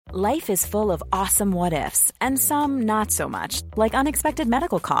Life is full of awesome what-ifs, and some not so much, like unexpected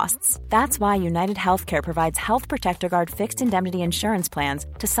medical costs. That's why United Healthcare provides Health Protector Guard fixed indemnity insurance plans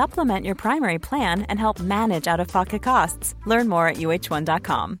to supplement your primary plan and help manage out-of-pocket costs. Learn more at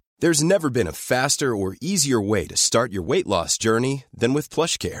uh1.com. There's never been a faster or easier way to start your weight loss journey than with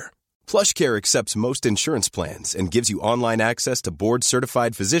PlushCare. PlushCare accepts most insurance plans and gives you online access to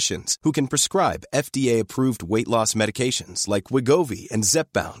board-certified physicians who can prescribe FDA-approved weight loss medications like Wegovy and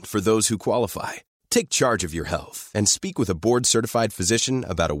Zepbound for those who qualify. Take charge of your health and speak with a board-certified physician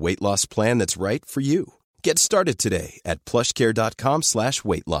about a weight loss plan that's right for you. Get started today at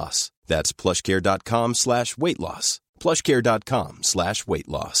plushcare.com/weight loss. That's plushcare.com/weight loss. plushcare.com/weight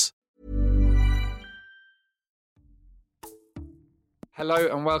loss. Hello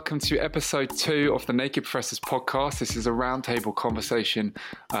and welcome to episode 2 of the Naked Professors podcast. This is a roundtable conversation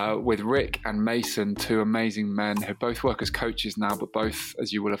with Rick and Mason, two amazing men who both work as coaches now, but both,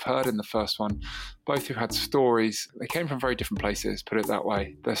 as you will have heard in the first one, both who had stories. They came from very different places, put it that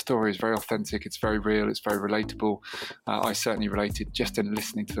way. Their story is very authentic, it's very real, it's very relatable. I certainly related just in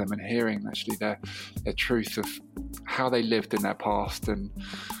listening to them and hearing actually their truth of how they lived in their past and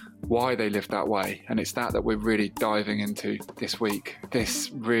why they lived that way. And it's that we're really diving into this week. This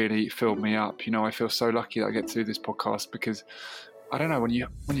really filled me up. You know, I feel so lucky that I get to do this podcast because I don't know, when you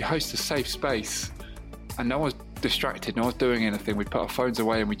host a safe space and no one's distracted, no one's doing anything, we put our phones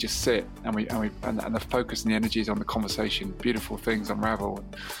away and we just sit and the focus and the energy is on the conversation, beautiful things unravel.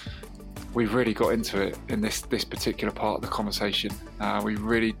 We've really got into it in this particular part of the conversation. We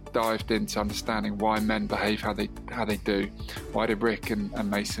really dived into understanding why men behave how they do. Why did Rick and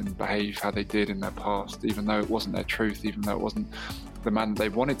Mason behave how they did in their past, even though it wasn't their truth, even though it wasn't the man they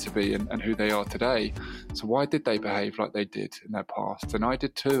wanted to be and who they are today. So why did they behave like they did in their past? And I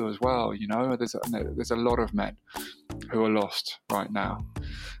did too as well. You know, there's a lot of men who are lost right now.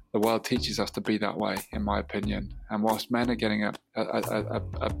 The world teaches us to be that way, in my opinion. And whilst men are getting a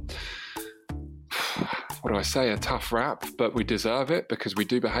tough rap, but we deserve it because we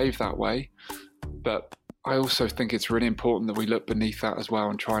do behave that way. But I also think it's really important that we look beneath that as well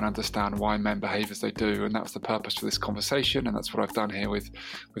and try and understand why men behave as they do. And that's the purpose for this conversation. And that's what I've done here with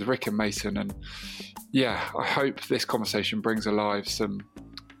Rick and Mason. And yeah, I hope this conversation brings alive some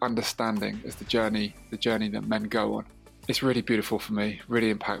understanding as the journey that men go on. It's really beautiful for me,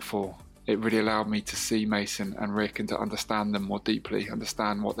 really impactful. It really allowed me to see Mason and Rick and to understand them more deeply,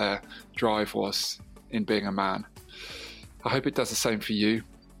 understand what their drive was in being a man. I hope it does the same for you.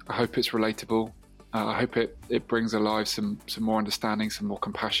 I hope it's relatable. I hope it brings alive some more understanding, some more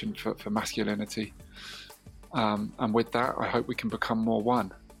compassion for masculinity. And with that, I hope we can become more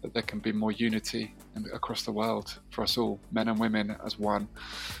one, that there can be more unity across the world for us all, men and women as one,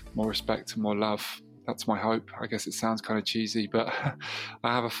 more respect and more love. That's my hope. I guess it sounds kind of cheesy, but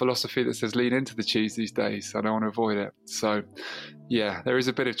I have a philosophy that says lean into the cheese these days. I don't want to avoid it. So yeah, there is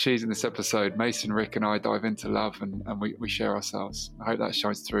a bit of cheese in this episode. Mason, Rick and I dive into love and we share ourselves. I hope that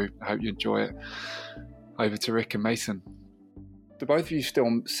shines through. I hope you enjoy it. Over to Rick and Mason. Do both of you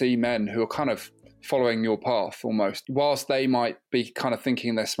still see men who are kind of following your path almost, whilst they might be kind of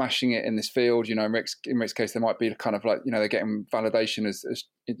thinking they're smashing it in this field? You know, in Rick's case, they might be kind of like, you know, they're getting validation as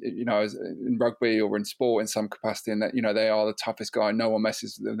you know, as in rugby or in sport in some capacity, and that, you know, they are the toughest guy, no one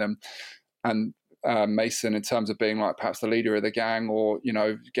messes with them. And Mason, in terms of being like perhaps the leader of the gang, or, you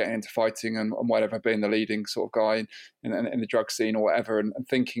know, getting into fighting and whatever, being the leading sort of guy in the drug scene or whatever, and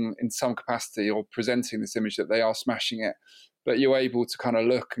thinking in some capacity or presenting this image that they are smashing it. But you're able to kind of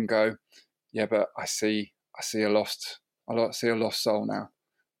look and go, yeah, but I see a lost soul now,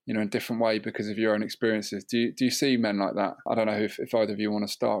 you know, in a different way because of your own experiences. Do you see men like that? I don't know if either of you want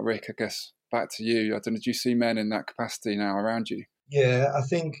to start. Rick, I guess back to you. I don't know, do you see men in that capacity now around you? Yeah, I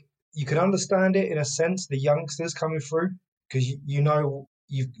think you can understand it in a sense, the youngsters coming through, because you know,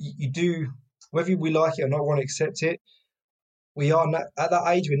 you do, whether we like it or not, want to accept it. We are at that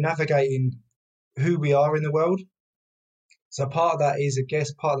age, we're navigating who we are in the world. So part of that is, I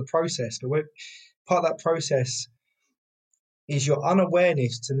guess, part of the process. But part of that process is your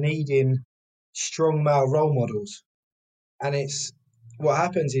unawareness to needing strong male role models. And it's what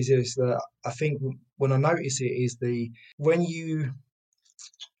happens is that I think when I notice it is when you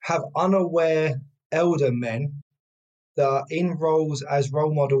have unaware elder men that are in roles as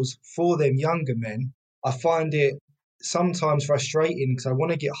role models for them younger men, I find it sometimes frustrating because I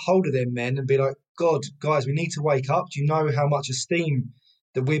want to get hold of them men and be like, God, guys, we need to wake up. Do you know how much esteem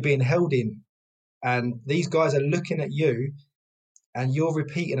that we're being held in? And these guys are looking at you and you're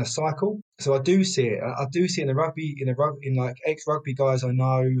repeating a cycle. So I do see it. I do see it in like ex-rugby guys I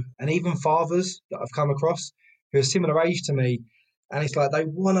know, and even fathers that I've come across who are similar age to me. And it's like they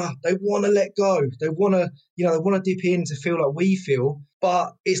wanna let go. They wanna dip in to feel like we feel,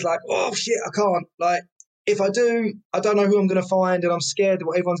 but it's like, oh shit, I can't. Like, if I do, I don't know who I'm going to find, and I'm scared of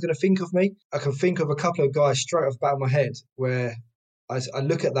what everyone's going to think of me. I can think of a couple of guys straight off the bat of my head where I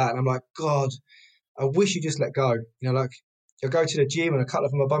look at that and I'm like, God, I wish you just let go. Like, I go to the gym and a couple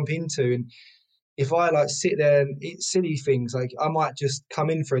of them I bump into, and if I like sit there and eat silly things, like I might just come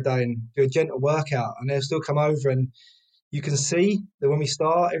in for a day and do a gentle workout, and they'll still come over, and you can see that when we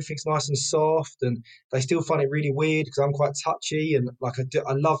start, everything's nice and soft, and they still find it really weird because I'm quite touchy, and like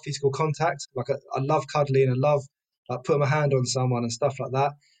I love physical contact. Like I love cuddling, and I love like putting my hand on someone and stuff like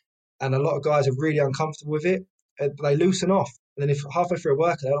that. And a lot of guys are really uncomfortable with it. They loosen off, and then if halfway through a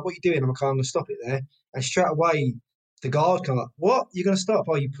workout, they're like, "What are you doing?" I'm like, "I'm gonna stop it there," and straight away the guard comes like, "What? You're gonna stop?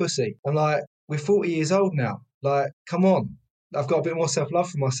 Oh, you pussy!" I'm like, "We're 40 years old now. Like, come on. I've got a bit more self-love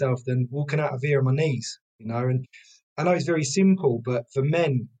for myself than walking out of here on my knees, And I know it's very simple, but for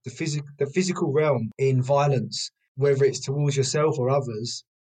men, the physical realm in violence, whether it's towards yourself or others,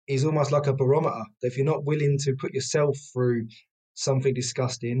 is almost like a barometer. That if you're not willing to put yourself through something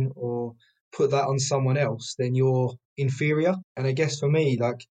disgusting or put that on someone else, then you're inferior. And I guess for me,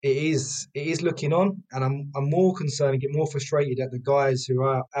 like it is looking on, and I'm more concerned and get more frustrated at the guys who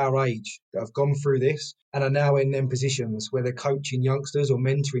are our age that have gone through this and are now in them positions where they're coaching youngsters or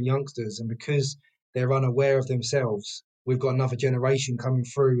mentoring youngsters, and because they're unaware of themselves, we've got another generation coming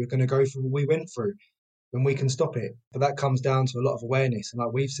through who are going to go through what we went through, when we can stop it. But that comes down to a lot of awareness, and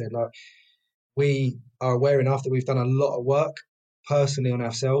like we've said, like we are aware enough that we've done a lot of work personally on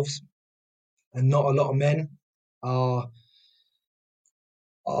ourselves, and not a lot of men are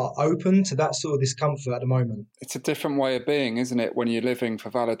open to that sort of discomfort at the moment. It's a different way of being, isn't it, when you're living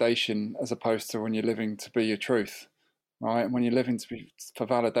for validation as opposed to when you're living to be your truth, right? When you're living to be for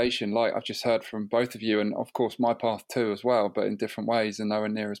validation, like I've just heard from both of you, and of course my path too as well, but in different ways and nowhere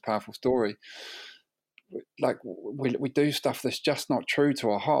near as powerful story. Like we do stuff that's just not true to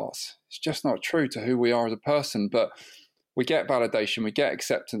our hearts. It's just not true to who we are as a person, but we get validation, we get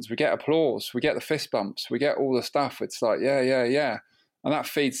acceptance, we get applause, we get the fist bumps, we get all the stuff. It's like, yeah. And that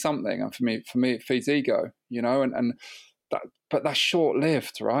feeds something. And for me, it feeds ego, and that, but that's short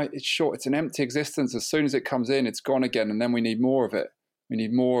lived, right? It's short. It's an empty existence. As soon as it comes in, it's gone again. And then we need more of it.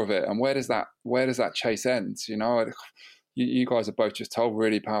 And where does that chase end? You guys have both just told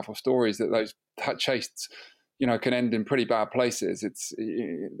really powerful stories that chase, can end in pretty bad places.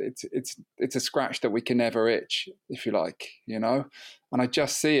 It's a scratch that we can never itch, if you like, And I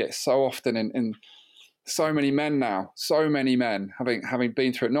just see it so often in so many men now, having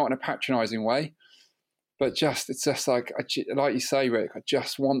been through it, not in a patronizing way, but it's just like you say, Rick, I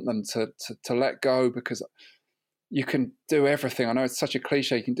just want them to let go, because you can do everything. I know it's such a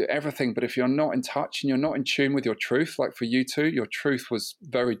cliche, you can do everything, but if you're not in touch and you're not in tune with your truth, like for you two, your truth was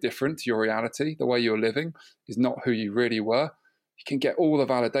very different to your reality. The way you're living is not who you really were. You can get all the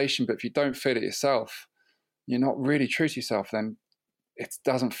validation, but if you don't feel it yourself, you're not really true to yourself, then it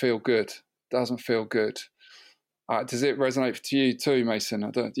doesn't feel good. Does it resonate to you too, Mason?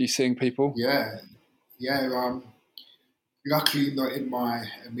 Are you seeing people? Yeah. Luckily not in my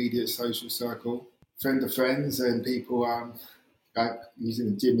immediate social circle. Friend of friends and people, like using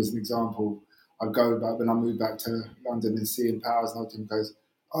the gym as an example, I'd go back when I moved back to London and seeing Powers, and Tim goes,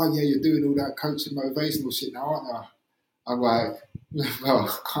 "Oh yeah, you're doing all that coaching motivational shit now, aren't you?" I'm like, "Well,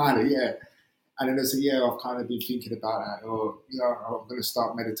 kind of, yeah." And then they say, "Yeah, I've kind of been thinking about that, or I'm going to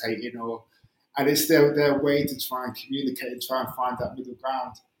start meditating," and it's their way to try and communicate and try and find that middle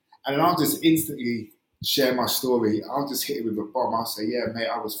ground. And then I'll just instantly share my story. I'll just hit it with a bomb. I'll say, "Yeah, mate,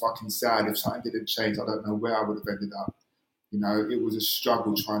 I was fucking sad. If something didn't change, I don't know where I would have ended up. It was a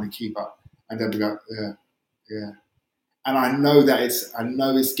struggle trying to keep up." And they'll be like, yeah. And I know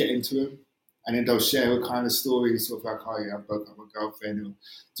it's getting to them. And then they'll share a kind of story, sort of like, "Oh yeah, I broke up with my girlfriend." Do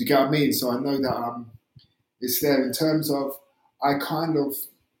you get what I mean? So I know that it's there in terms of, I'm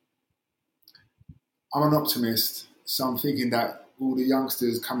an optimist. So I'm thinking that all the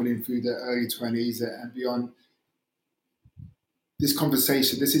youngsters coming in through their early 20s and beyond, this is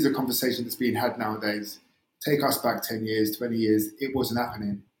a conversation that's being had nowadays. Take us back 10 years, 20 years, it wasn't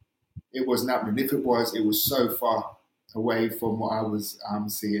happening. If it was so far away from what I was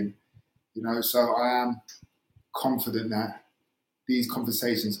seeing. So I am confident that these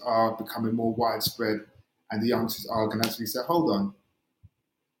conversations are becoming more widespread, and the youngsters are going to actually say, "Hold on,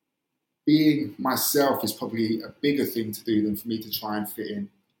 being myself is probably a bigger thing to do than for me to try and fit in."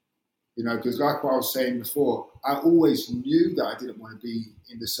 Because like what I was saying before, I always knew that I didn't want to be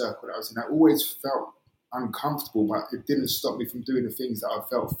in the circle that I was in. I always felt uncomfortable, but it didn't stop me from doing the things that I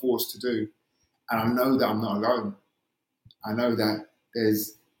felt forced to do. And I know that I'm not alone. I know that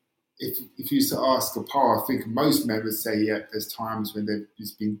there's, if you used to ask a par, I think most men would say, yeah, there's times when they've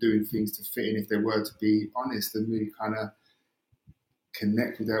just been doing things to fit in if they were to be honest and really kind of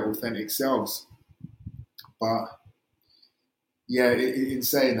connect with their authentic selves. But yeah, in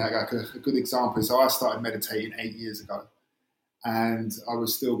saying that, like a good example, so I started meditating 8 years ago, and I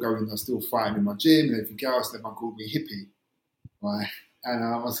was still fighting in my gym and everything else, and everyone called me hippie, right? And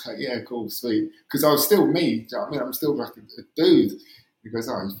I was like, yeah, cool, sweet. Because I was still me, do you know what I mean? I'm still like a dude. He goes,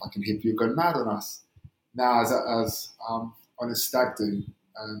 oh, you fucking hippie, you're going mad on us. Now, as on a stag do,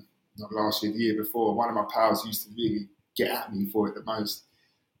 not last year, the year before, one of my pals used to really get at me for it the most.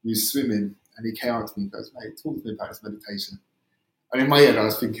 We was swimming, and he came up to me and goes, mate, talk to me about this meditation. And in my head, I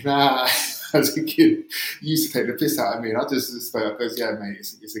was thinking, as a kid, you used to take the piss out of me. And I just spoke, I goes, yeah, mate,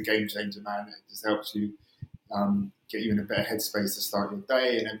 it's a game changer, man. It just helps you get you in a better headspace to start your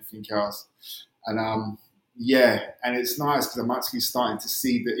day and everything else. And and it's nice because I'm actually starting to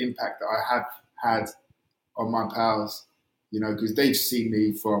see the impact that I have had on my pals, because they've seen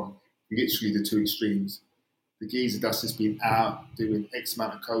me from literally the two extremes. The geezer that's just been out doing X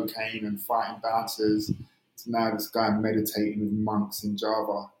amount of cocaine and fighting bouncers, to now this guy meditating with monks in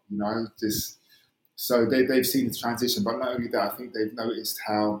Java, So they've seen the transition, but not only that, I think they've noticed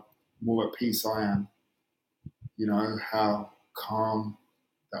how more at peace I am, how calm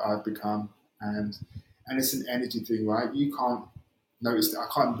that I've become. And it's an energy thing, right? You can't notice that. I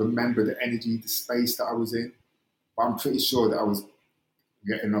can't remember the energy, the space that I was in, but I'm pretty sure that I was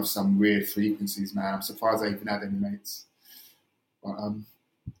getting off some weird frequencies, man. I'm surprised I even had any mates. But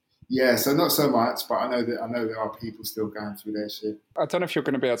so not so much, but I know there are people still going through their shit. I don't know if you're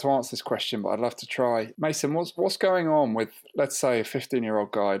going to be able to answer this question, but I'd love to try. Mason, what's going on with, let's say, a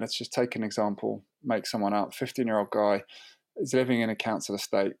 15-year-old guy? Let's just take an example, make someone up. 15-year-old guy is living in a council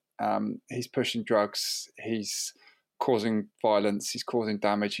estate. He's pushing drugs. He's causing violence. He's causing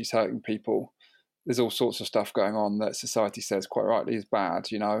damage. He's hurting people. There's all sorts of stuff going on that society says quite rightly is bad.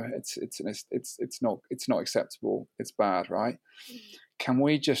 It's not acceptable. It's bad, right? Can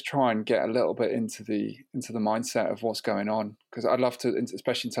we just try and get a little bit into the mindset of what's going on? Because I'd love to,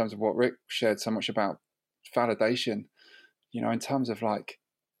 especially in terms of what Rick shared so much about validation. In terms of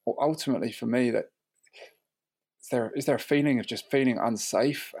ultimately for me, that is there a feeling of just feeling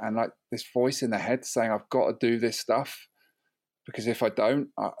unsafe and like this voice in the head saying I've got to do this stuff because if I don't,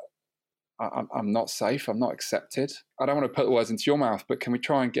 I'm not safe. I'm not accepted. I don't want to put the words into your mouth, but can we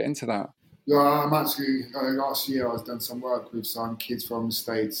try and get into that? Yeah, I'm actually, last year I was done some work with some kids from the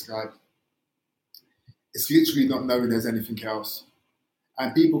States. Like, it's literally not knowing there's anything else.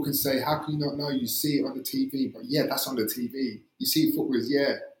 And people can say, how can you not know? You see it on the TV. But yeah, that's on the TV. You see footballers,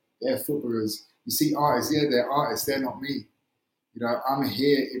 yeah, they're footballers. You see artists, yeah, they're artists. They're not me. I'm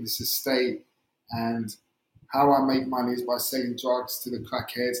here in this estate, and how I make money is by selling drugs to the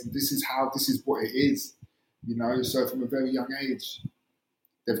crackheads. And this is what it is. So from a very young age,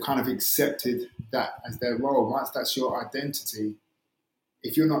 they've kind of accepted that as their role. Once that's your identity,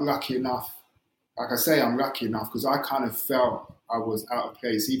 if you're not lucky enough, like I say, I'm lucky enough because I kind of felt I was out of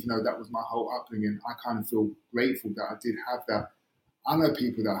place, even though that was my whole upbringing. I kind of feel grateful that I did have that. I know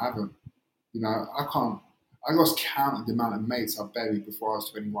people that haven't. I lost count of the amount of mates I buried before I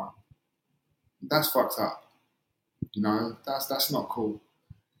was 21. That's fucked up. That's not cool.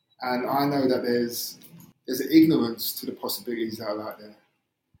 And I know that there's an ignorance to the possibilities that are out there.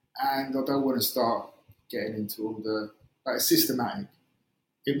 And I don't want to start getting into all it's systematic.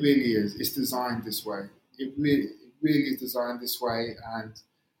 It really is. It's designed this way. It really is designed this way. And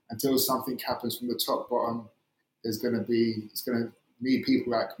until something happens from the top bottom, it's going to need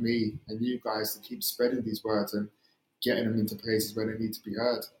people like me and you guys to keep spreading these words and getting them into places where they need to be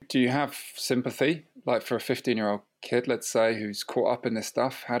heard. Do you have sympathy, like for a 15-year-old kid, let's say, who's caught up in this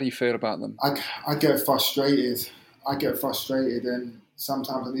stuff? How do you feel about them? I get frustrated. And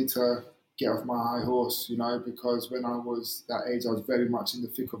sometimes I need to get off my high horse, because when I was that age, I was very much in the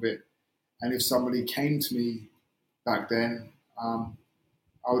thick of it. And if somebody came to me back then,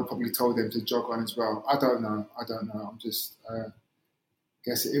 I would probably tell them to jog on as well. I don't know. I'm just,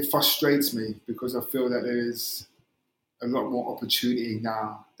 guess it frustrates me because I feel that there is a lot more opportunity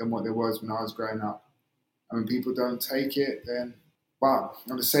now than what there was when I was growing up. And when people don't take it, then, but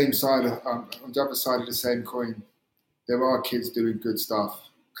on the same side, on the other side of the same coin, there are kids doing good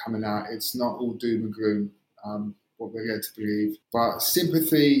stuff coming out. It's not all doom and gloom, what we're led to believe. But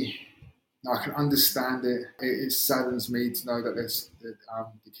sympathy, I can understand it. It saddens me to know that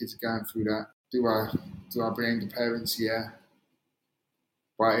the kids are going through that. Do I blame the parents? Yeah.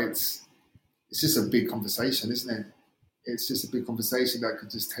 But it's just a big conversation, isn't it? It's just a big conversation that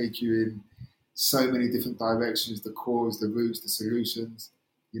could just take you in so many different directions, the cause, the roots, the solutions.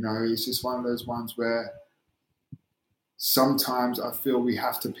 You know, it's just one of those ones where sometimes I feel we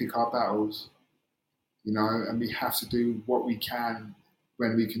have to pick our battles, you know, and we have to do what we can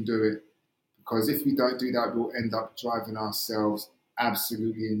when we can do it. Because if we don't do that, we'll end up driving ourselves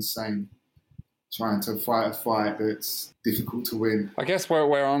absolutely insane, trying to fight a fight that's difficult to win. I guess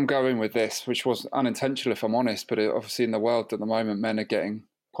where I'm going with this, which was unintentional if I'm honest, but obviously in the world at the moment, men are getting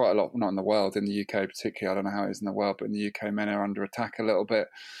quite a lot, not in the world, in the UK particularly, I don't know how it is in the world, but in the UK, men are under attack a little bit.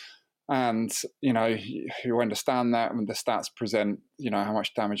 And, you know, you understand that when the stats present, you know, how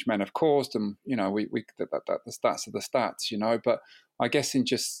much damage men have caused, and, you know, the stats are the stats, you know. But I guess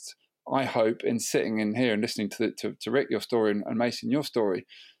I hope in sitting in here and listening to Rick, your story, and Mason, your story,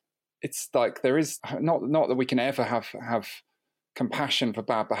 it's like there is not that we can ever have compassion for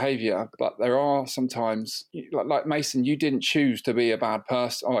bad behaviour, but there are sometimes, like Mason, you didn't choose to be a bad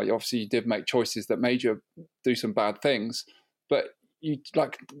person. Oh, obviously you did make choices that made you do some bad things, but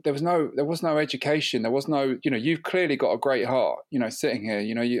there was no education, there was no, you know, you've clearly got a great heart, you know, sitting here,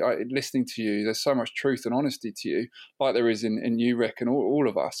 you know, listening to you, there's so much truth and honesty to you, like there is in you, Rick, and all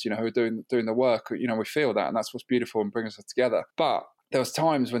of us, you know, who are doing the work. You know, we feel that, and that's what's beautiful and brings us together. But there was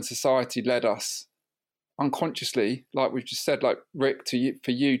times when society led us unconsciously, like we've just said, like Rick, for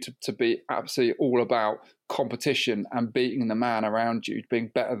you to be absolutely all about competition and beating the man around you,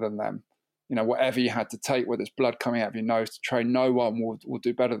 being better than them. You know, whatever you had to take, whether it's blood coming out of your nose to train, no one will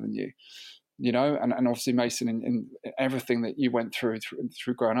do better than you. You know, and obviously Mason, in everything that you went through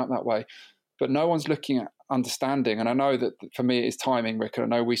growing up that way, but no one's looking at understanding. And I know that for me, it's timing, Rick. And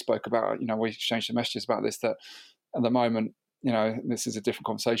I know we spoke about, you know, we exchanged some messages about this, that at the moment, you know, this is a different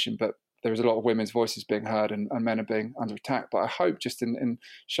conversation, but there is a lot of women's voices being heard and men are being under attack. But I hope just in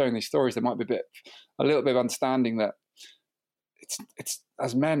showing these stories, there might be a little bit of understanding that it's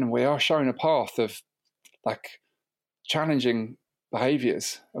as men, we are showing a path of like challenging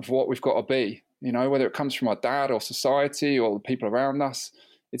behaviours of what we've got to be, you know, whether it comes from our dad or society or the people around us.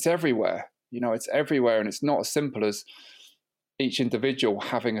 It's everywhere, you know, it's everywhere. And it's not as simple as each individual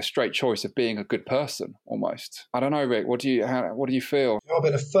having a straight choice of being a good person almost. I don't know, Rick, what do you feel?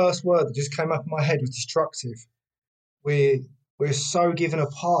 But the first word that just came up in my head was destructive. We're so given a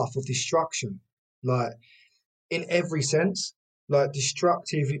path of destruction, like in every sense. Like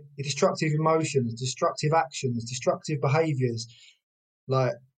destructive emotions, destructive actions, destructive behaviours.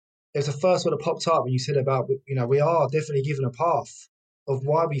 Like there's the first one that popped up when you said about, you know, we are definitely given a path of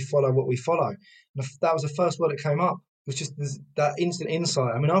why we follow what we follow. And that was the first word that came up. It was just that instant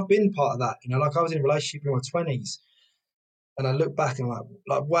insight. I mean, I've been part of that, you know, like I was in a relationship in my 20s and I look back and I'm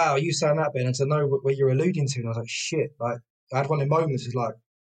like, wow, you saying that, Ben? And to know where you're alluding to. And I was like, shit, like I had one of the moments was like,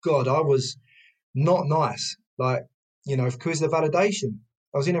 God, I was not nice. Like, you know, because of the validation.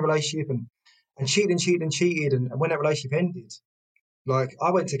 I was in a relationship and cheated. And when that relationship ended, like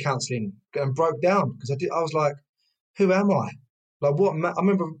I went to counselling and broke down because I was like, who am I? Like I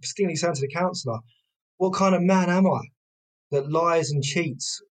remember distinctly saying to the counsellor, what kind of man am I that lies and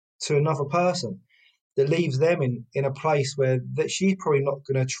cheats to another person, that leaves them in a place where that she's probably not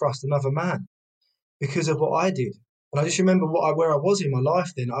going to trust another man because of what I did. And I just remember where I was in my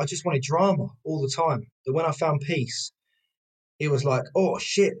life then. I just wanted drama all the time. That when I found peace, it was like, oh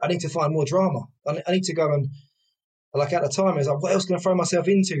shit, I need to find more drama. I need to go and, like at the time, I was like, what else can I throw myself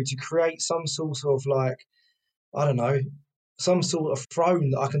into to create some sort of like, I don't know, some sort of throne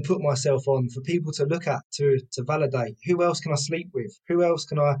that I can put myself on for people to look at, to validate. Who else can I sleep with? Who else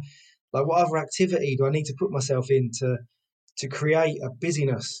can I, like what other activity do I need to put myself in to create a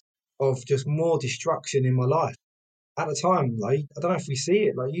busyness of just more destruction in my life? At the time, like, I don't know if we see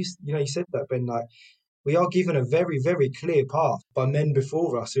it, like you said that, Ben, like we are given a very, very clear path by men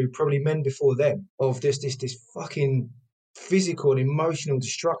before us, who probably men before them, of this fucking physical and emotional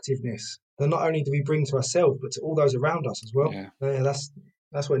destructiveness that not only do we bring to ourselves, but to all those around us as well. Yeah,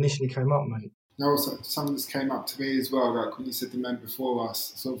 that's what initially came up, mate. No, something that's came up to me as well, like when you said the men before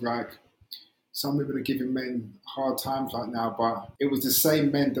us, sort of like some women are giving men hard times right now, but it was the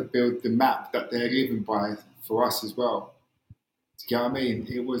same men that built the map that they're living by for us as well. Do you get what I mean?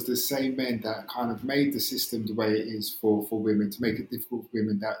 It was the same men that kind of made the system the way it is for women, to make it difficult for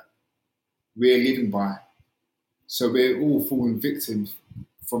women that we're living by. So we're all falling victim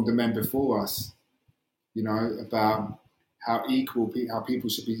from the men before us, you know, about how people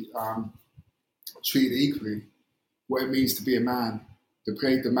should be treated equally, what it means to be a man, the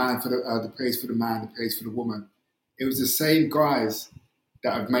praise for the man, the praise for the woman. It was the same guys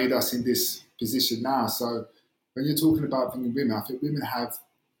that have made us in this position now. So when you're talking about women, I think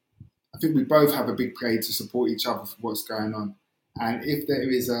we both have a big play to support each other for what's going on. And if there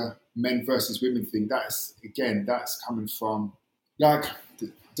is a men versus women thing, that's coming from, like, I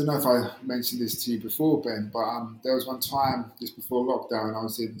don't know if I mentioned this to you before, Ben, but there was one time just before lockdown, I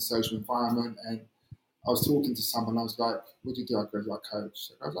was in the social environment and I was talking to someone. I was like, "What do you do?" I go, "I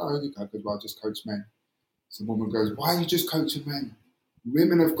coach." I was like, "Oh, you coach?" I go, "Well, I just coach men." So the woman goes, "Why are you just coaching men?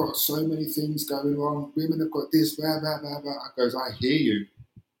 Women have got so many things going on. Women have got this, blah, blah, blah, blah." I goes, "I hear you.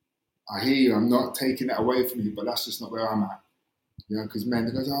 I'm not taking it away from you, but that's just not where I'm at." You know, because men,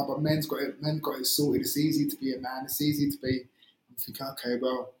 they goes, "Oh, but men's got it sorted. It's easy to be a man. It's easy to be." I'm thinking, okay,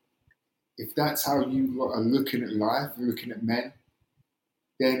 well, if that's how you are looking at life, looking at men,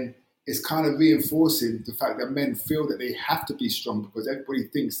 then it's kind of reinforcing the fact that men feel that they have to be strong because everybody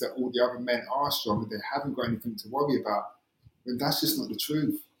thinks that all the other men are strong and they haven't got anything to worry about. And that's just not the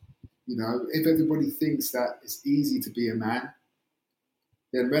truth. You know, if everybody thinks that it's easy to be a man,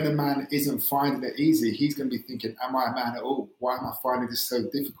 then when a man isn't finding it easy, he's going to be thinking, am I a man at all? Why am I finding this so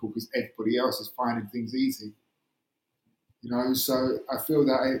difficult? Because everybody else is finding things easy. You know, so I feel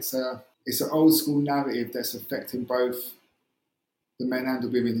that it's an old school narrative that's affecting both the men and the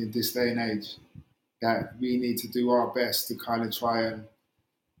women in this day and age, that we need to do our best to kind of try and,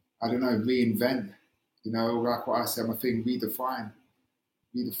 I don't know, reinvent, you know, like what I said, I think redefine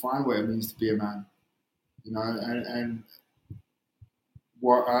what it means to be a man, you know, and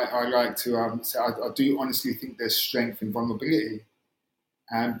what I like to say, I do honestly think there's strength in vulnerability,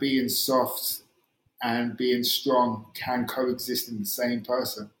 and being soft and being strong can coexist in the same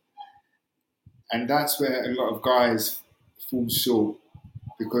person. And that's where a lot of guys fall short,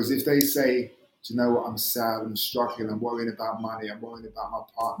 because if they say, "Do you know what, I'm sad, I'm struggling, I'm worrying about money, I'm worrying about my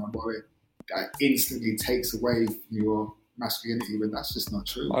partner, I'm worried," that instantly takes away from your masculinity, when that's just not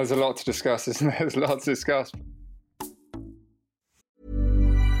true. There's a lot to discuss, isn't there? There's a lot to discuss.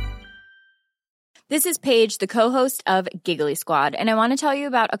 This is Paige, the co-host of Giggly Squad, and I want to tell you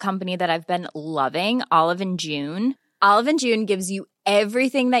about a company that I've been loving, Olive & June. Olive & June gives you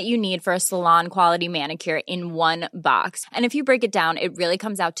everything that you need for a salon-quality manicure in one box. And if you break it down, it really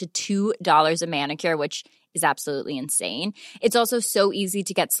comes out to $2 a manicure, which is absolutely insane. It's also so easy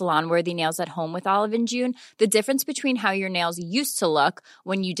to get salon-worthy nails at home with Olive & June. The difference between how your nails used to look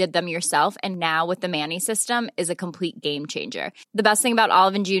when you did them yourself and now with the Mani system is a complete game changer. The best thing about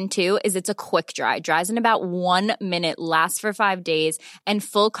Olive & June, too, is it's a quick dry. Dries in about 1 minute, lasts for 5 days, and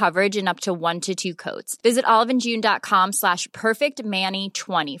full coverage in up to 1 to 2 coats. Visit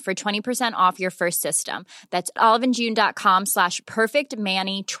oliveandjune.com/perfectmani20 for 20% off your first system. That's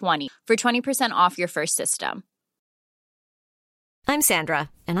oliveandjune.com/perfectmani20 for 20% off your first system. I'm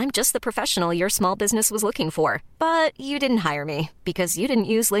Sandra, and I'm just the professional your small business was looking for. But you didn't hire me because you didn't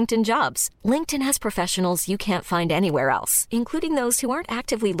use LinkedIn Jobs. LinkedIn has professionals you can't find anywhere else, including those who aren't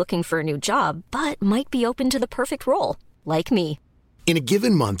actively looking for a new job, but might be open to the perfect role, like me. In a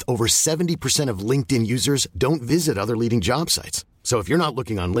given month, over 70% of LinkedIn users don't visit other leading job sites. So if you're not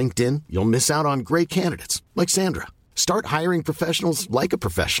looking on LinkedIn, you'll miss out on great candidates like Sandra. Start hiring professionals like a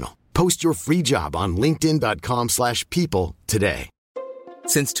professional. Post your free job on linkedin.com/people today.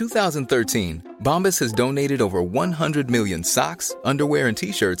 Since 2013, Bombas has donated over 100 million socks, underwear, and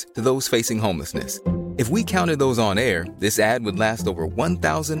T-shirts to those facing homelessness. If we counted those on air, this ad would last over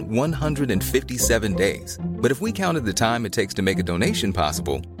 1,157 days. But if we counted the time it takes to make a donation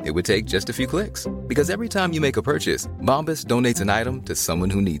possible, it would take just a few clicks. Because every time you make a purchase, Bombas donates an item to someone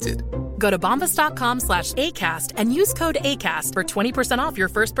who needs it. Go to bombas.com/ACAST and use code ACAST for 20% off your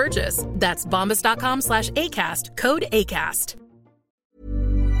first purchase. That's bombas.com/ACAST, code ACAST.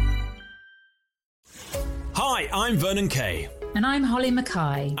 Hi, I'm Vernon Kay. And I'm Holly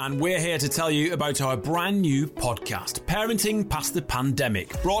Mackay. And we're here to tell you about our brand new podcast, Parenting Past the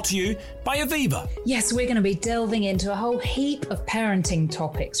Pandemic, brought to you by Aviva. Yes, we're going to be delving into a whole heap of parenting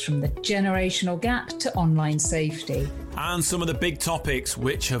topics, from the generational gap to online safety. And some of the big topics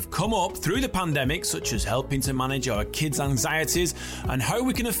which have come up through the pandemic, such as helping to manage our kids' anxieties and how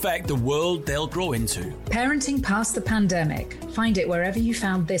we can affect the world they'll grow into. Parenting Past the Pandemic. Find it wherever you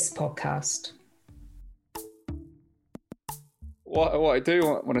found this podcast. What I do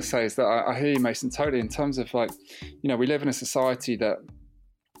want to say is that I hear you, Mason, totally, in terms of, like, you know, we live in a society that,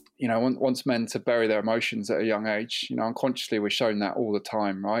 you know, wants men to bury their emotions at a young age. You know, unconsciously we're shown that all the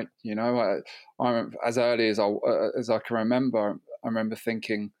time, right? You know, I remember, as early as I can remember, I remember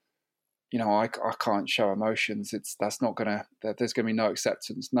thinking, you know, I can't show emotions. There's going to be no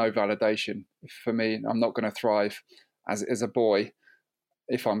acceptance, no validation for me. I'm not going to thrive as a boy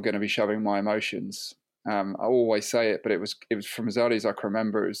if I'm going to be showing my emotions. I always say it, but it was from as early as I can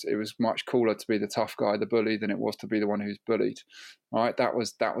remember. It was much cooler to be the tough guy, the bully, than it was to be the one who's bullied. Right? That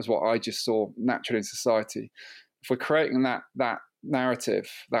was what I just saw naturally in society. If we're creating that narrative,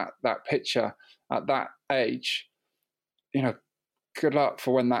 that picture at that age, you know, good luck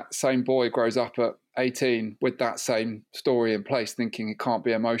for when that same boy grows up at 18 with that same story in place, thinking he can't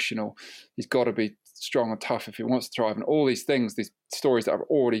be emotional. He's got to be strong and tough if he wants to thrive. And all these things, these stories that are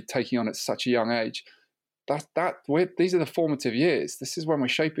already taking on at such a young age, these are the formative years. This is when we're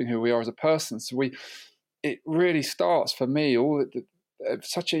shaping who we are as a person. So it really starts for me at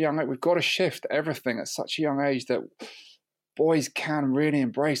such a young age. We've got to shift everything at such a young age that boys can really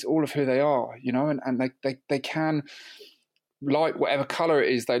embrace all of who they are, you know, and they can like whatever color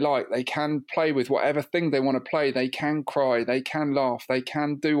it is they like. They can play with whatever thing they want to play. They can cry, they can laugh, they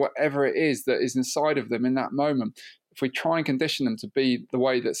can do whatever it is that is inside of them in that moment. If we try and condition them to be the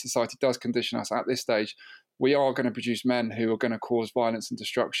way that society does condition us at this stage, we are going to produce men who are going to cause violence and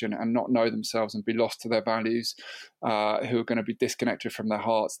destruction and not know themselves and be lost to their values, who are going to be disconnected from their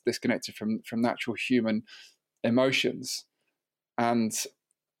hearts, disconnected from natural human emotions. And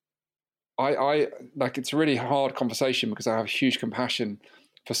I like, it's a really hard conversation because I have huge compassion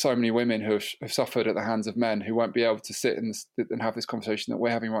for so many women who have suffered at the hands of men who won't be able to sit and have this conversation that we're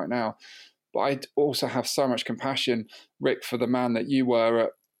having right now. But I also have so much compassion, Rick, for the man that you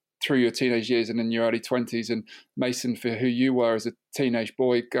were through your teenage years and in your early 20s, and Mason for who you were as a teenage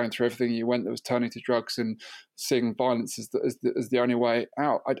boy, going through everything you went that was turning to drugs and seeing violence as the only way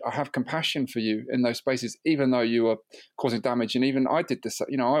out. I have compassion for you in those spaces, even though you were causing damage. And even I did this,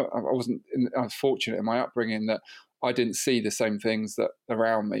 you know, I was fortunate in my upbringing that I didn't see the same things that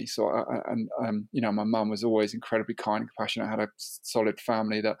around me. So, you know, my mum was always incredibly kind and compassionate. I had a solid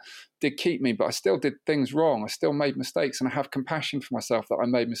family that did keep me, but I still did things wrong. I still made mistakes, and I have compassion for myself that I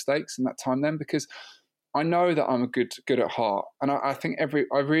made mistakes in that time then, because I know that I'm good at heart. And I think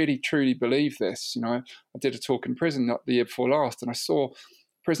I really truly believe this. You know, I did a talk in prison the year before last, and I saw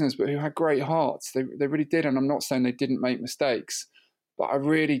prisoners who had great hearts. They really did. And I'm not saying they didn't make mistakes, but I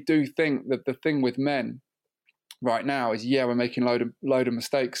really do think that the thing with men right now is, we're making a load of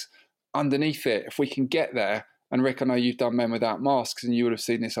mistakes. Underneath it, if we can get there, and Rick, I know you've done Men Without Masks, and you would have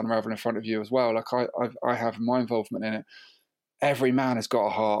seen this unravel in front of you as well. Like I have my involvement in it. Every man has got a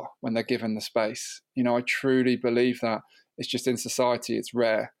heart when they're given the space. You know, I truly believe that. It's just in society, it's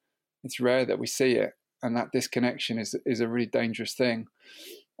rare. It's rare that we see it, and that disconnection is a really dangerous thing.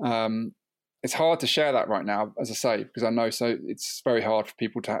 It's hard to share that right now, as I say, because I know it's very hard for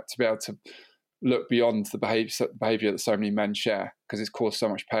people to be able to look beyond the behavior that so many men share, because it's caused so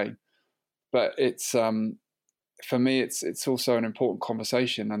much pain. But it's for me, it's also an important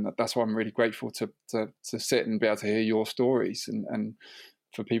conversation, and that's why I'm really grateful to sit and be able to hear your stories and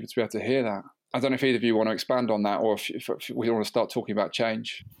for people to be able to hear that. I don't know if either of you want to expand on that, or if we want to start talking about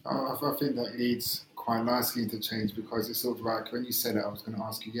change. I think that leads quite nicely to change, because it's sort of like, when you said it, I was going to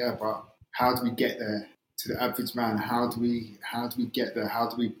ask you, but how do we get there to the average man? How do we get there? How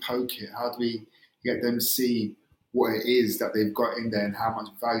do we poke it? How do we get them to see what it is that they've got in there and how much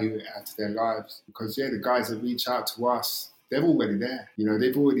value it adds to their lives? Because the guys that reach out to us, they're already there. You know,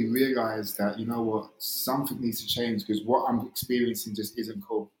 they've already realised that, you know what, something needs to change, because what I'm experiencing just isn't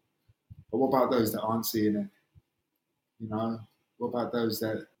cool. But what about those that aren't seeing it? You know, what about those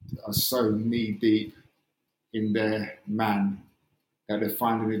that are so knee deep in their man that they're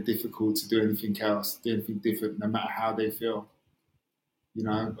finding it difficult to do anything else, do anything different, no matter how they feel? You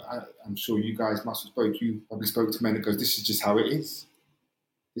know, I'm sure you guys must have probably spoke to men that goes, this is just how it is.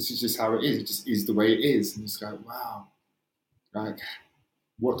 This is just how it is. It just is the way it is. And it's like, wow, like,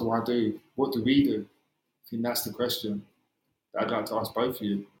 what do I do? What do we do? I think that's the question that I'd like to ask both of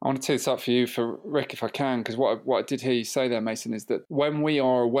you. I want to tee this up for you, for Rick, if I can, because what I did hear you say there, Mason, is that when we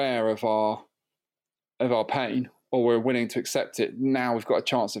are aware of our pain, or we're willing to accept it, now we've got a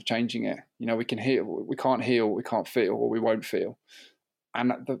chance of changing it. You know, we can't heal what we can't feel, or we won't feel.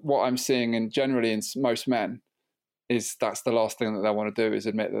 And what I'm seeing generally in most men is that's the last thing that they want to do, is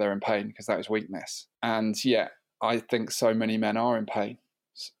admit that they're in pain, because that is weakness. And yet I think so many men are in pain,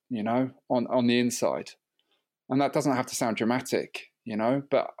 you know, on the inside. And that doesn't have to sound dramatic, you know,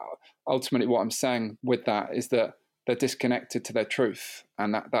 but ultimately what I'm saying with that is that they're disconnected to their truth,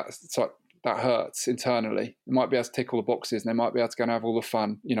 and that hurts internally. They might be able to tick all the boxes, and they might be able to go and have all the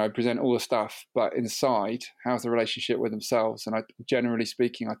fun, you know, present all the stuff. But inside, how's the relationship with themselves? And generally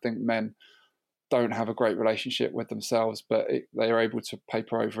speaking, I think men don't have a great relationship with themselves, but they are able to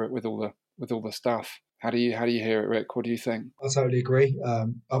paper over it with all the stuff. How do you hear it, Rick? What do you think? I totally agree.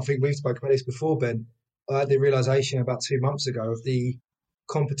 I think we've spoken about this before, Ben. I had the realisation about 2 months ago of the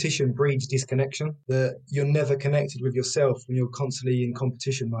competition breeds disconnection, that you're never connected with yourself when you're constantly in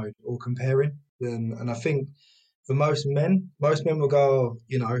competition mode or comparing. And I think for most men will go,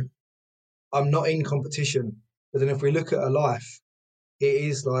 you know, I'm not in competition. But then if we look at a life, it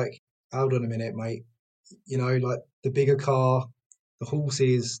is like, hold on a minute, mate. You know, like the bigger car, the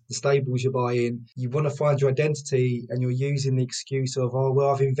horses, the stables you're buying, you want to find your identity and you're using the excuse of, oh,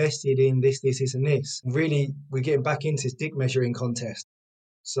 well, I've invested in this, and this. Really, we're getting back into this dick measuring contest.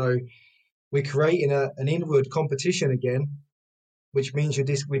 So we're creating an inward competition again, which means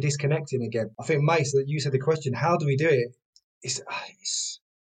we're disconnecting again. I think, Mace, that you said the question, how do we do it? It's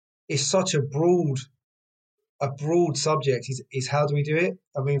such a broad subject is how do we do it?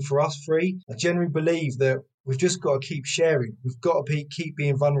 I mean, for us three, I generally believe that we've just got to keep sharing. We've got to keep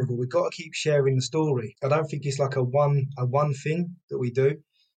being vulnerable. We've got to keep sharing the story. I don't think it's like a one thing that we do.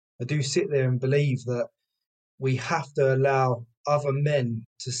 I do sit there and believe that we have to allow other men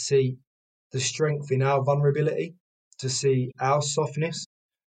to see the strength in our vulnerability, to see our softness,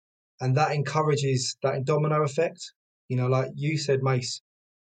 and that encourages that domino effect. You know, like you said, Mace,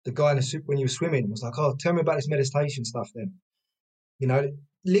 the guy in the soup when you were swimming was like, oh, tell me about this meditation stuff then. You know,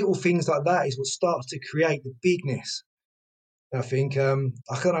 little things like that is what starts to create the bigness. And I think, I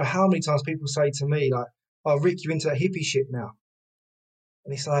don't know how many times people say to me, like, oh, Rick, you're into that hippie shit now.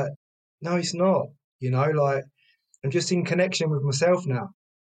 And it's like, no, it's not. You know, like, I'm just in connection with myself now.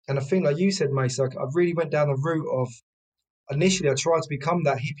 And I think, like you said, Mace, like, I really went down the route of, initially I tried to become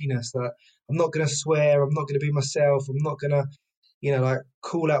that hippiness, that I'm not going to swear, I'm not going to be myself, I'm not going to, you know, like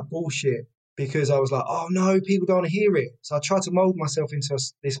call out bullshit, because I was like, oh no, people don't want to hear it. So I tried to mold myself into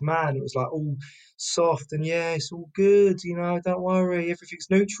this man that was like all soft and yeah, it's all good, you know, don't worry, everything's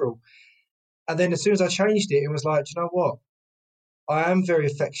neutral. And then as soon as I changed it, it was like, do you know what? I am very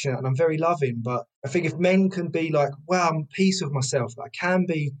affectionate and I'm very loving, but I think if men can be like, wow, I'm at peace with myself, I can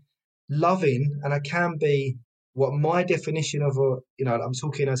be loving and I can be what my definition of a, you know, I'm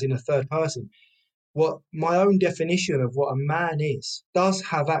talking as in a third person, what my own definition of what a man is, does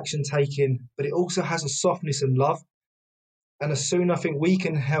have action taken, but it also has a softness and love. And as soon I think we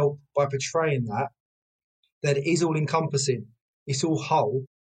can help by portraying that it is all encompassing, it's all whole,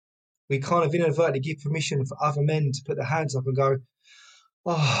 we kind of inadvertently give permission for other men to put their hands up and go,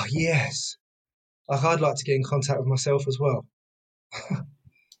 oh, yes, like I'd like to get in contact with myself as well.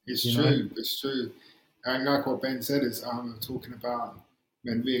 It's true. It's true. And like what Ben said, is talking about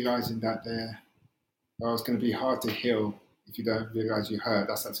men realising that it's going to be hard to heal if you don't realise you're hurt.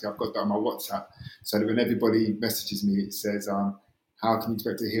 That's actually, I've got that on my WhatsApp. So that when everybody messages me, it says, how can you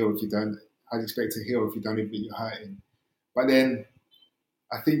expect to heal if you don't, how do you expect to heal if you don't even admit you're hurting? But then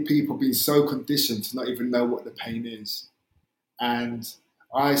I think people have been so conditioned to not even know what the pain is. And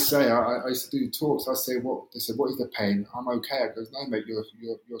I say, I used to do talks, I say, they said, what is the pain? I'm okay. I go, no, mate,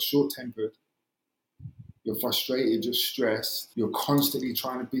 you're short-tempered. You're frustrated, you're stressed, you're constantly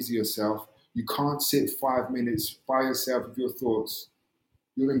trying to busy yourself. You can't sit 5 minutes by yourself with your thoughts.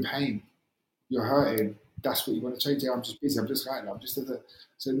 You're in pain. You're hurting. That's what you want to change. Yeah, I'm just busy. I'm just like that. I'm just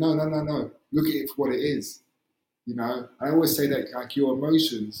so no. Look at it for what it is. You know, I always say that, like, your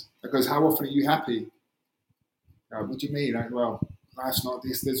emotions. Because how often are you happy? What do you mean? Like, well, life's not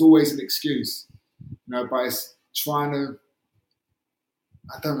this. There's always an excuse. You know, but it's trying to,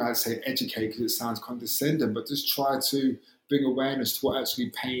 I don't know how to say educate because it sounds condescending, but just try to bring awareness to what actually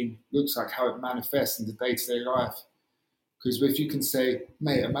pain looks like, how it manifests in the day-to-day life. Because if you can say,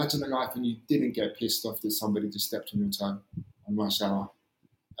 mate, imagine a life when you didn't get pissed off that somebody just stepped on your toe on rush hour.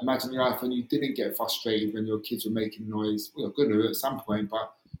 Imagine a life when you didn't get frustrated when your kids were making noise. Well, you're going to at some point,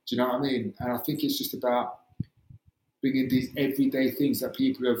 but do you know what I mean? And I think it's just about bringing these everyday things that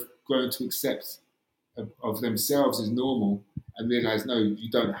people have grown to accept of themselves as normal and realise, no, you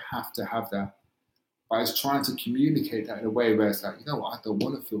don't have to have that. But it's trying to communicate that in a way where it's like, you know what, I don't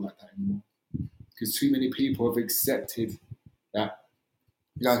want to feel like that anymore. Because too many people have accepted that.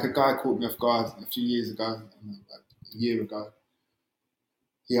 Like a guy caught me off guard a few years ago, like a year ago.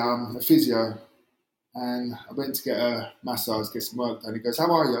 He a physio, and I went to get a massage, get some work done. He goes,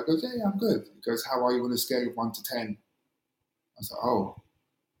 how are you? I go, yeah, I'm good. He goes, how are you on a scale of 1 to 10? I was like, oh,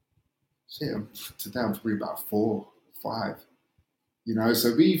 shit, today I'm probably about 4, 5. You know,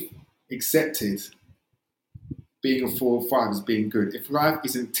 so we've accepted being a 4 or 5 as being good. If life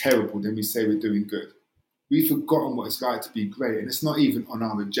isn't terrible, then we say we're doing good. We've forgotten what it's like to be great, and it's not even on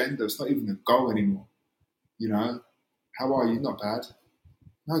our agenda. It's not even a goal anymore. You know, how are you? Not bad.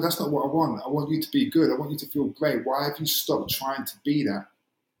 No, that's not what I want. I want you to be good. I want you to feel great. Why have you stopped trying to be that?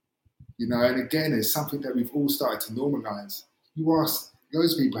 You know, and again, it's something that we've all started to normalize. You ask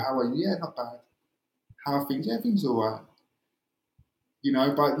those people, how are you? Yeah, not bad. How are things? Yeah, things all right. You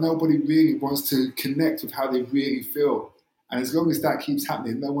know, but nobody really wants to connect with how they really feel. And as long as that keeps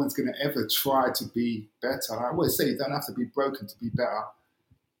happening, no one's going to ever try to be better. I always say you don't have to be broken to be better.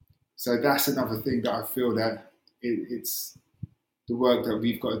 So that's another thing that I feel that it's the work that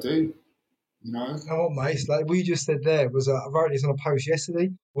we've got to do. You know what, mate? It's like we just said there was I wrote this on a post yesterday.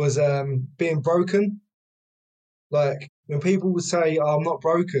 Was being broken. Like when people would say, "Oh, I'm not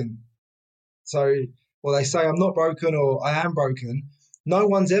broken," they say I'm not broken or I am broken. No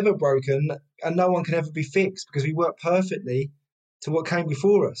one's ever broken, and no one can ever be fixed because we work perfectly to what came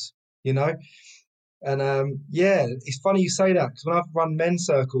before us. You know, and it's funny you say that because when I've run men's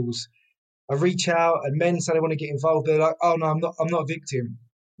circles, I reach out and men say they want to get involved. They're like, "Oh no, I'm not a victim.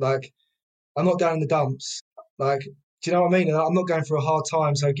 Like." I'm not down in the dumps. Like, do you know what I mean? I'm not going through a hard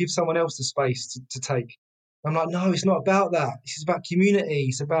time, so give someone else the space to take. I'm like, no, it's not about that. It's about community.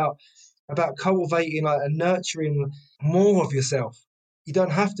 It's about cultivating and nurturing more of yourself. You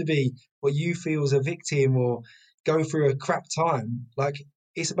don't have to be what you feel as a victim or go through a crap time. Like,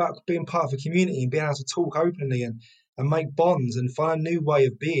 it's about being part of a community and being able to talk openly and make bonds and find a new way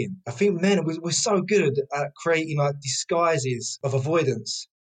of being. I think men, we're so good at creating disguises of avoidance.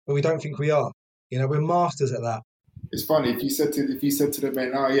 But we don't think we are. You know, we're masters at that. It's funny if you said to the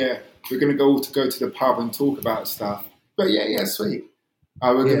men, "Oh yeah, we're going to go to the pub and talk about stuff." But yeah, sweet.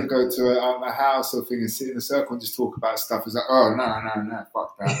 We're going to go to a house or thing and sit in a circle and just talk about stuff. It's like, oh no,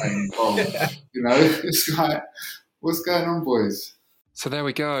 fuck that, I ain't involved. You know, it's like, what's going on, boys? So there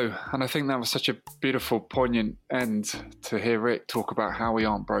we go. And I think that was such a beautiful, poignant end to hear Rick talk about how we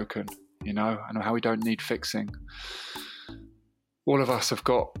aren't broken, you know, and how we don't need fixing. All of us have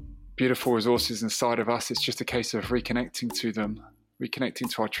got beautiful resources inside of us. It's just a case of reconnecting to them, reconnecting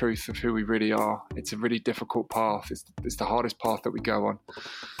to our truth of who we really are. It's a really difficult path. It's the hardest path that we go on.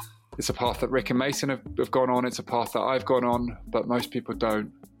 It's a path that Rick and Mason have gone on. It's a path that I've gone on, but most people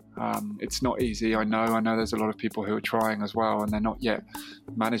don't. It's not easy. I know there's a lot of people who are trying as well, and they're not yet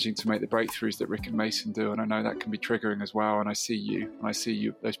managing to make the breakthroughs that Rick and Mason do. And I know that can be triggering as well. And I see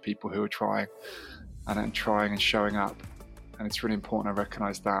you, those people who are trying and showing up. And it's really important I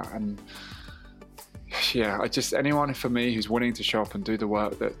recognise that. And yeah, anyone for me who's willing to show up and do the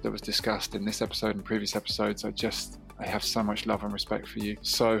work that was discussed in this episode and previous episodes, I have so much love and respect for you.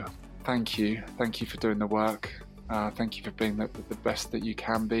 So thank you for doing the work. Thank you for being the best that you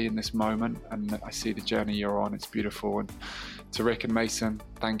can be in this moment. And I see the journey you're on. It's beautiful. And to Rick and Mason,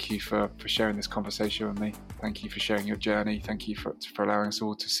 thank you for sharing this conversation with me. Thank you for sharing your journey. Thank you for allowing us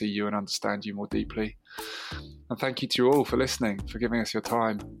all to see you and understand you more deeply. And thank you to you all for listening, for giving us your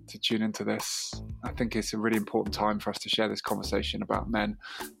time to tune into this. I think it's a really important time for us to share this conversation about men,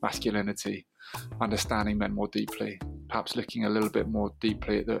 masculinity, understanding men more deeply, perhaps looking a little bit more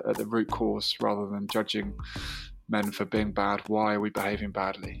deeply at the root cause rather than judging men for being bad. Why are we behaving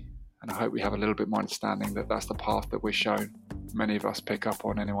badly? And I hope we have a little bit more understanding that that's the path that we're shown. Many of us pick up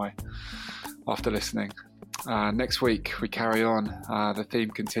on anyway after listening. Next week we carry on, the theme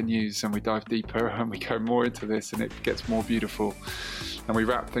continues and we dive deeper and we go more into this and it gets more beautiful and we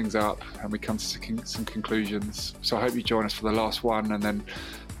wrap things up and we come to some conclusions. So I hope you join us for the last one, and then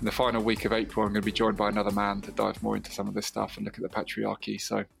in the final week of April I'm going to be joined by another man to dive more into some of this stuff and look at the patriarchy,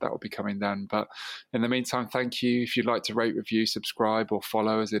 so that will be coming then. But in the meantime, thank you. If you'd like to rate, review, subscribe or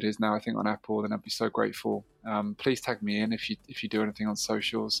follow as it is now I think on Apple, then I'd be so grateful. Please tag me in if you do anything on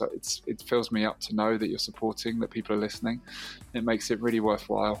socials. It fills me up to know that you're supporting, that people are listening. It makes it really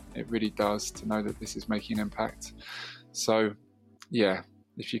worthwhile. It really does, to know that this is making an impact. So yeah,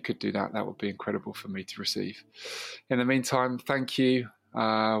 if you could do that, that would be incredible for me to receive. In the meantime, thank you.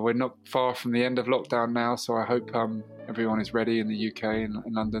 We're not far from the end of lockdown now, so I hope everyone is ready in the UK and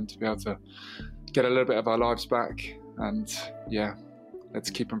in London to be able to get a little bit of our lives back. And yeah, let's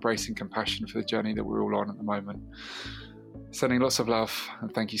keep embracing compassion for the journey that we're all on at the moment. Sending lots of love,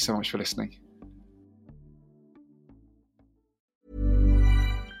 and thank you so much for listening.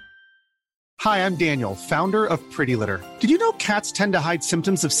 Hi, I'm Daniel, founder of Pretty Litter. Did you know cats tend to hide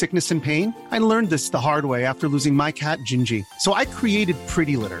symptoms of sickness and pain? I learned this the hard way after losing my cat, Gingy. So I created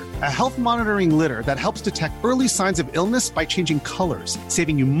Pretty Litter, a health monitoring litter that helps detect early signs of illness by changing colors,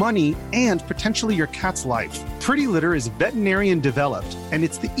 saving you money and potentially your cat's life. Pretty Litter is veterinarian developed, and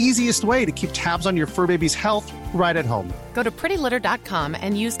it's the easiest way to keep tabs on your fur baby's health right at home. Go to prettylitter.com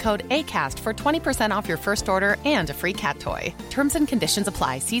and use code ACAST for 20% off your first order and a free cat toy. Terms and conditions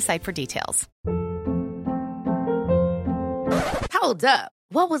apply. See site for details. Hold up.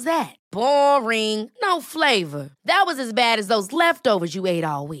 What was that? Boring. No flavor. That was as bad as those leftovers you ate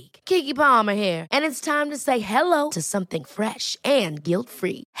all week. Keke Palmer here, and it's time to say hello to something fresh and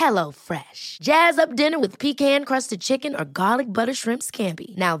guilt-free. Hello Fresh. Jazz up dinner with pecan-crusted chicken or garlic butter shrimp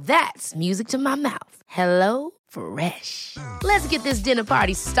scampi. Now that's music to my mouth. Hello Fresh. Let's get this dinner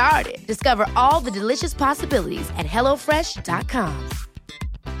party started. Discover all the delicious possibilities at HelloFresh.com.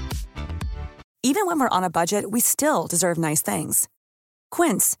 Even when we're on a budget, we still deserve nice things.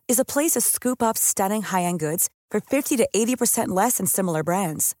 Quince is a place to scoop up stunning high-end goods for 50 to 80% less than similar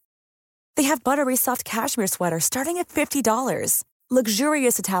brands. They have buttery soft cashmere sweaters starting at $50,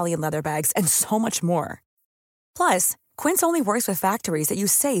 luxurious Italian leather bags, and so much more. Plus, Quince only works with factories that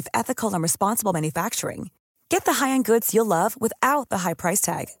use safe, ethical, and responsible manufacturing. Get the high-end goods you'll love without the high price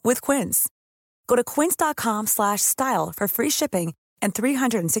tag with Quince. Go to quince.com/style for free shipping and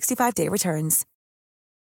 365-day returns.